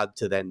 they're allowed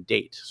to then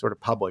date sort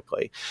of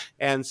publicly.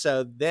 And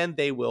so then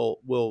they will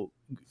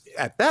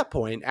at that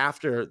point,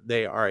 after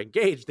they are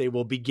engaged, they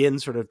will begin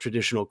sort of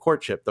traditional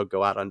courtship. They'll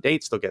go out on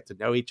dates, they'll get to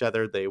know each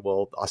other, they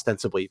will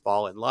ostensibly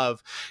fall in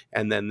love,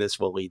 and then this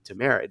will lead to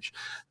marriage.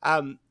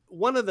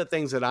 One of the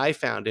things that I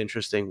found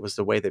interesting was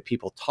the way that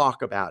people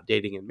talk about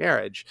dating and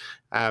marriage,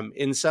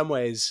 in some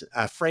ways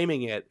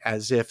framing it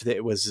as if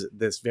it was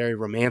this very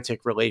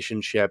romantic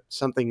relationship,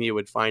 something you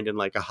would find in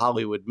like a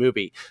Hollywood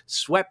movie,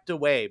 swept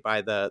away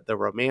by the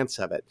romance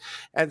of it.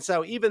 And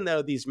so even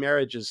though these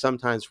marriages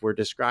sometimes were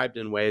described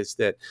in ways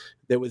that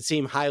would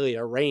seem highly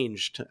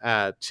arranged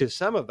to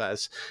some of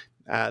us,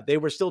 they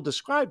were still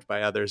described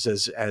by others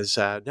as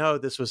no,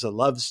 this was a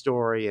love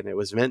story and it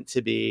was meant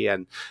to be,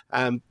 and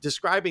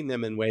describing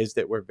them in ways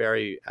that were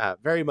very,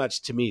 very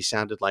much to me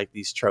sounded like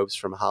these tropes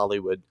from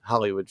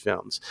Hollywood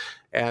films.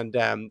 And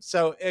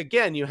so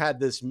again, you had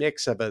this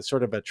mix of a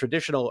sort of a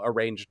traditional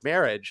arranged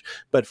marriage,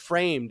 but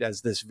framed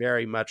as this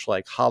very much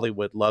like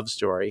Hollywood love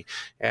story.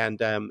 And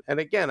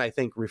again, I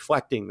think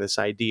reflecting this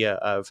idea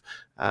of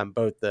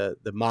both the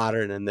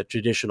modern and the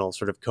traditional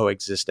sort of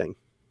coexisting.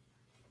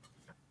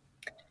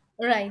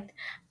 Right.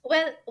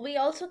 Well, we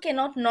also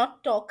cannot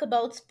not talk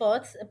about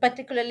sports,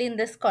 particularly in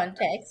this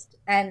context.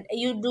 And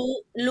you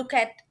do look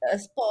at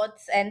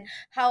sports and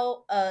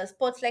how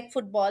sports like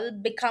football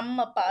become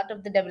a part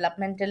of the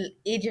developmental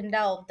agenda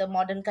of the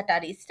modern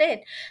Qatari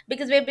state.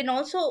 Because we've been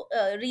also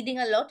reading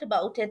a lot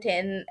about it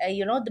in,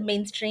 the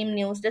mainstream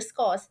news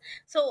discourse.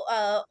 So,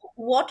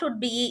 what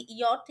would be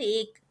your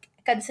take,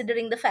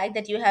 considering the fact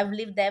that you have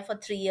lived there for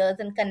 3 years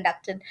and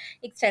conducted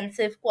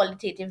extensive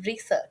qualitative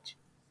research?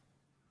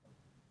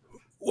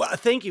 Well,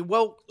 thank you.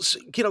 Well,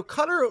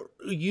 Qatar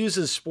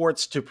uses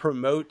sports to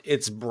promote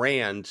its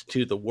brand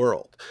to the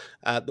world.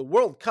 The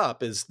World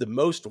Cup is the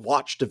most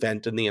watched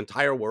event in the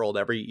entire world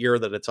every year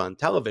that it's on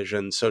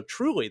television. So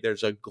truly,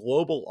 there's a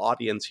global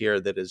audience here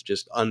that is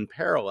just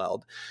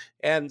unparalleled.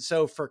 And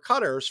so for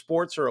Qatar,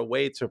 sports are a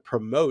way to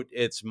promote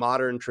its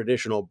modern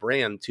traditional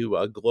brand to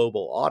a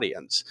global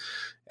audience.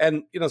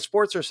 And,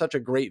 sports are such a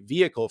great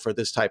vehicle for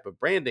this type of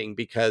branding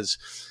because,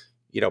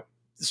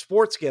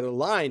 sports get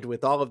aligned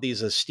with all of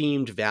these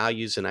esteemed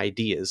values and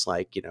ideas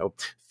like,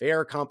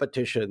 fair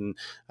competition,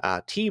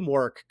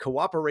 teamwork,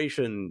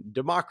 cooperation,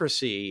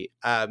 democracy,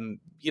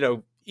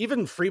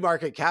 even free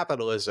market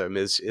capitalism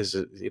is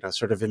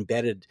sort of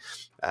embedded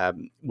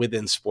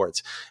within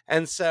sports.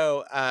 And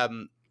so,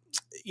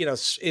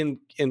 in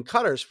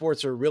Qatar,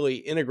 sports are really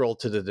integral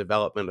to the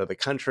development of the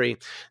country.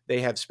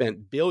 They have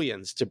spent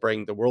billions to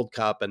bring the World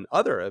Cup and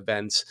other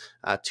events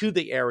to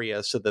the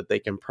area so that they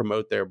can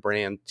promote their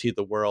brand to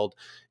the world.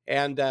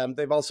 And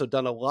they've also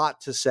done a lot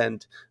to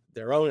send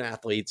their own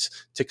athletes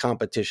to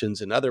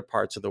competitions in other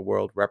parts of the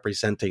world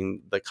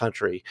representing the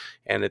country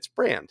and its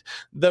brand.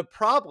 The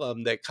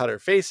problem that Qatar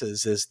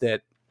faces is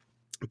that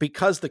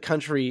because the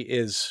country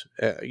is,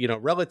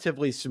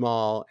 relatively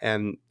small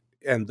and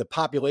the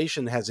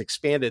population has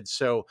expanded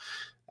so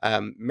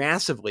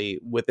massively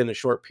within a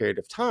short period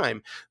of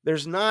time,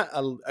 there's not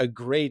a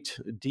great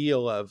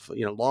deal of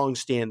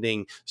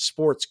longstanding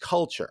sports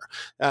culture.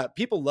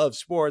 People love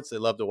sports; they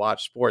love to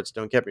watch sports.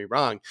 Don't get me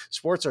wrong;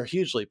 sports are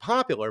hugely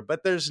popular,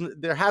 but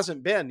there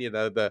hasn't been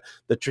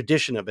the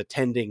tradition of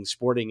attending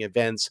sporting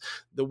events.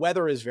 The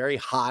weather is very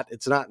hot;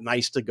 it's not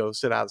nice to go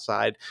sit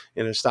outside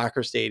in a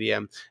soccer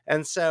stadium,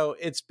 and so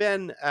it's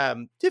been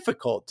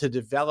difficult to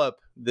develop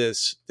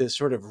this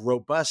sort of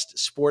robust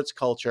sports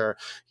culture,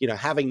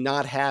 having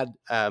not had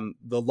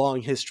the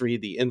long history,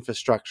 the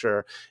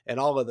infrastructure, and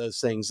all of those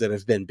things that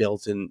have been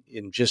built in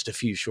just a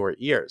few short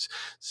years.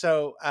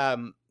 So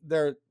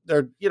they're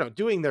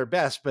doing their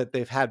best, but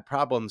they've had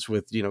problems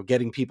with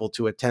getting people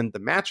to attend the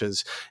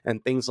matches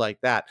and things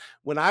like that.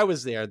 When I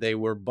was there, they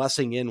were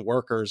busing in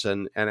workers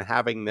and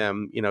having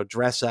them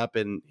dress up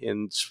in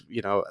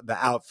the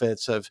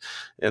outfits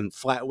and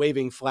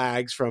waving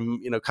flags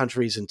from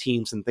countries and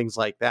teams and things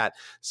like that,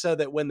 so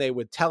that when they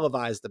would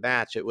televise the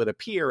match, it would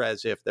appear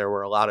as if there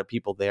were a lot of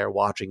people there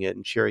watching it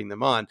and cheering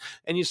them on.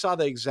 And you saw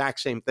the exact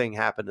same thing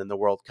happen in the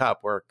World Cup,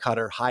 where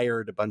Qatar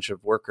hired a bunch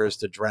of workers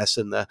to dress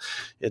in the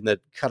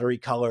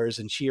Qatari colors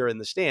and cheer in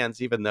the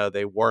stands, even though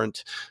they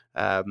weren't,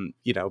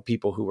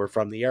 people who were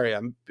from the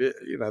area.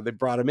 They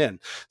brought them in.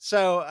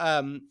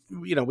 So,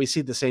 we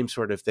see the same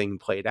sort of thing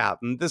played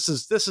out. And this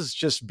is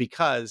just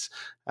because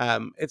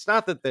it's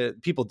not that the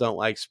people don't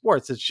like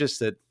sports. It's just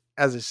that,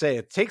 as I say,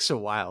 it takes a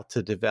while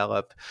to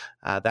develop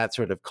that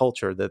sort of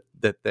culture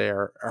that they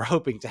are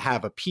hoping to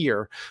have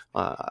appear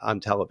on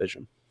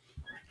television.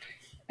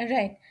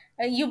 Right.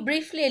 You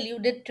briefly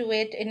alluded to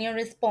it in your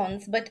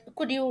response, but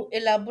could you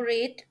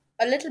elaborate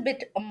a little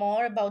bit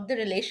more about the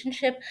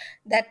relationship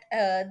that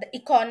the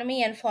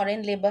economy and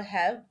foreign labor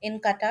have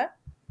in Qatar?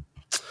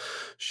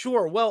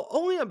 Sure. Well,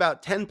 only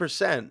about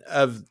 10%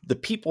 of the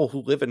people who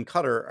live in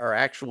Qatar are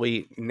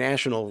actually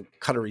national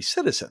Qatari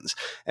citizens.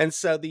 And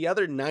so the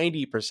other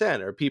 90%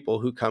 are people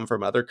who come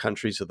from other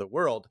countries of the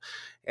world.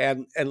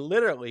 And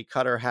literally,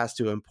 Qatar has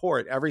to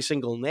import every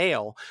single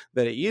nail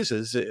that it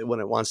uses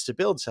when it wants to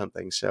build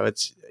something. So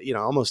it's,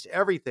 almost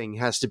everything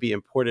has to be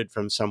imported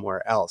from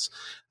somewhere else.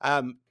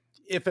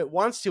 If it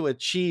wants to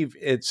achieve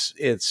its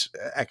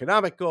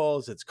economic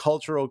goals, its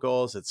cultural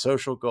goals, its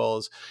social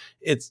goals,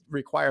 it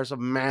requires a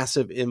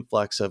massive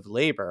influx of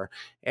labor,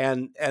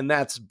 and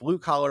that's blue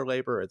collar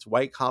labor, it's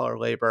white collar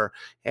labor,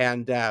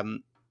 and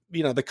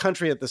the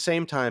country at the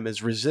same time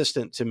is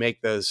resistant to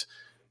make those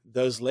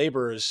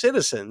laborers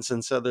citizens.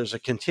 And so there's a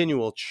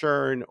continual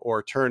churn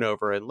or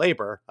turnover in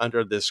labor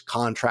under this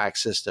contract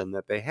system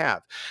that they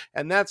have.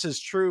 And that's as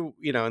true,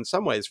 in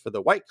some ways for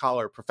the white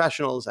collar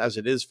professionals as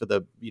it is for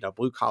the,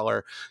 blue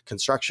collar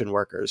construction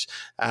workers.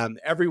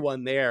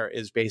 Everyone there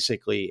is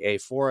basically a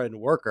foreign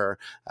worker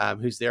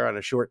who's there on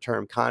a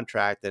short-term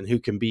contract and who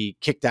can be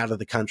kicked out of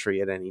the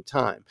country at any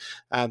time.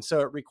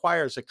 So it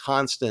requires a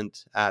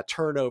constant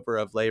turnover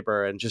of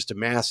labor and just a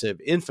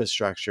massive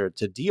infrastructure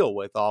to deal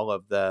with all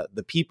of the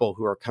people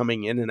who are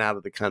coming in and out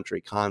of the country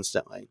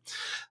constantly.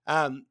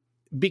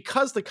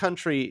 Because the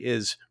country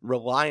is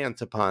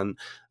reliant upon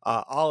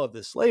all of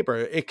this labor,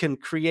 it can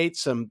create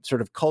some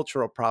sort of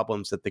cultural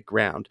problems at the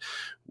ground.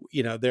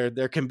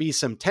 There can be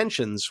some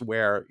tensions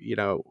where,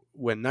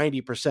 when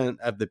 90%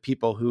 of the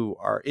people who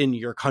are in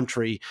your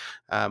country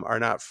are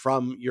not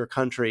from your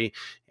country,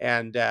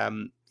 and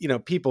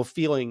people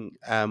feeling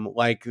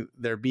like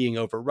they're being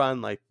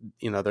overrun, like,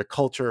 their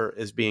culture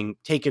is being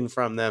taken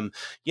from them.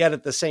 Yet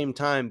at the same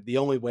time, the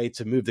only way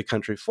to move the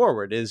country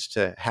forward is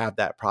to have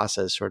that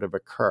process sort of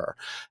occur.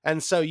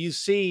 And so you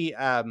see,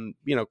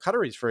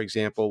 Qataris, for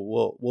example,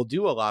 will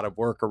do a lot of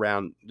work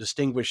around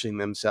distinguishing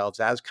themselves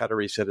as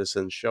Qatari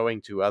citizens,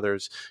 showing to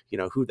others,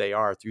 who they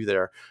are through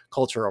their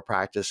cultural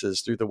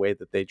practices, through the way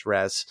that they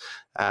dress,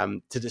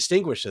 to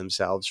distinguish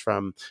themselves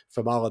from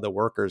all of the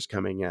workers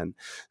coming in.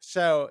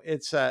 So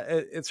it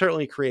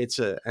certainly creates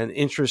an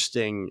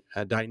interesting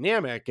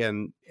dynamic,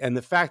 and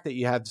the fact that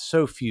you have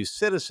so few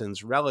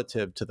citizens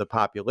relative to the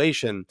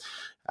population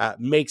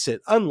makes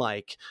it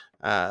unlike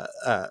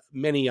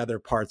many other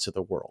parts of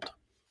the world.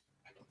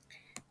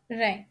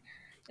 Right.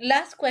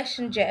 Last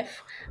question,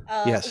 Jeff.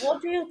 Yes.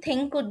 What do you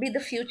think could be the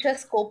future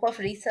scope of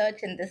research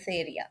in this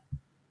area?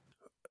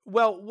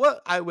 Well,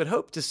 what I would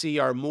hope to see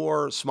are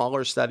more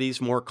smaller studies,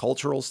 more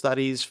cultural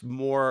studies,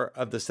 more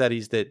of the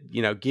studies that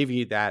give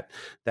you that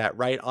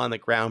right on the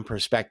ground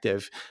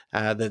perspective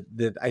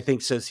that I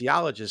think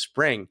sociologists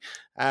bring.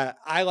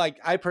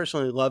 I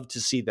personally love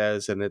to see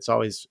those, and it's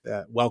always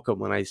welcome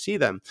when I see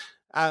them.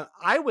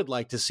 I would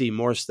like to see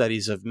more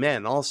studies of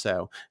men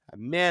also.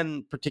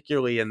 Men,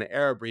 particularly in the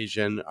Arab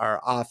region,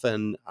 are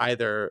often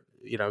either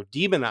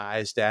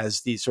demonized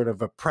as these sort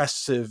of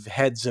oppressive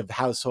heads of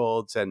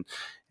households and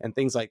and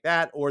things like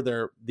that, or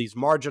they're these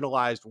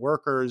marginalized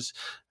workers,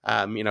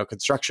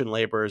 construction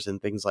laborers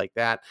and things like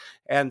that.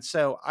 And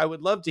so I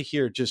would love to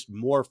hear just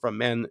more from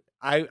men.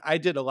 I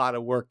did a lot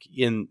of work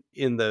in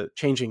the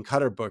Changing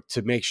Cutter book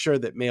to make sure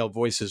that male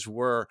voices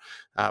were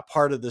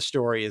part of the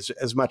story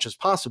as much as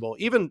possible.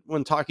 Even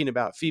when talking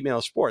about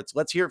female sports,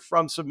 let's hear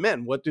from some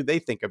men. What do they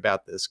think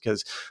about this?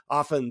 Because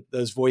often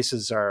those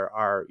voices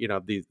are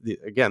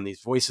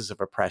these voices of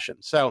oppression.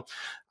 So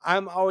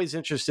I'm always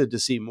interested to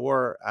see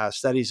more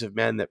studies of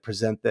men that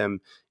present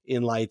them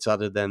in lights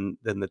other than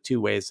the two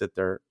ways that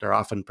they're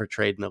often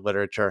portrayed in the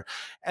literature.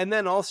 And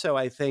then also,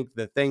 I think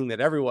the thing that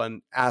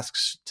everyone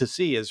asks to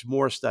see is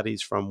more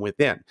studies from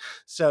within.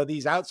 So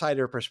these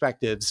outsider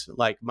perspectives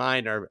like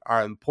mine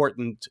are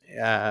important,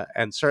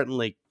 and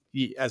certainly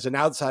as an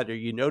outsider,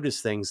 you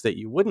notice things that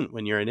you wouldn't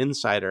when you're an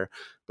insider.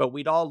 But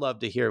we'd all love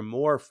to hear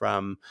more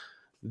from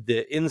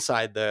the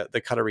inside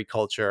the Cuttery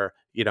culture,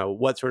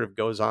 what sort of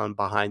goes on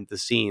behind the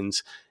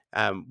scenes.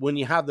 When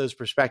you have those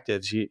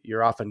perspectives,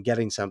 you're often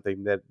getting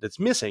something that's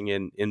missing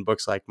in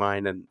books like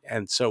mine,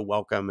 and so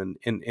welcome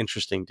and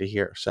interesting to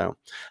hear. So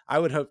I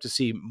would hope to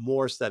see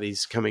more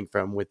studies coming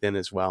from within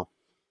as well.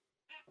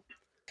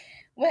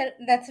 Well,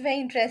 that's a very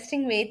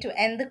interesting way to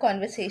end the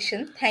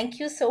conversation. Thank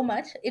you so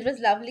much. It was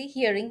lovely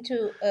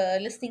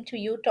listening to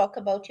you talk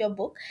about your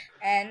book,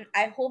 and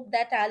I hope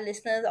that our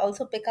listeners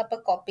also pick up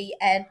a copy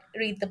and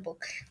read the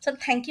book. So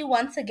thank you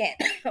once again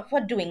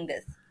for doing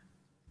this.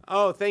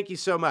 Oh, thank you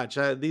so much.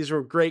 These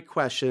were great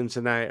questions,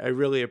 and I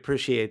really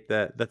appreciate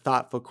the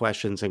thoughtful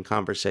questions and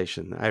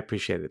conversation. I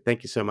appreciate it.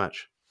 Thank you so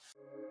much.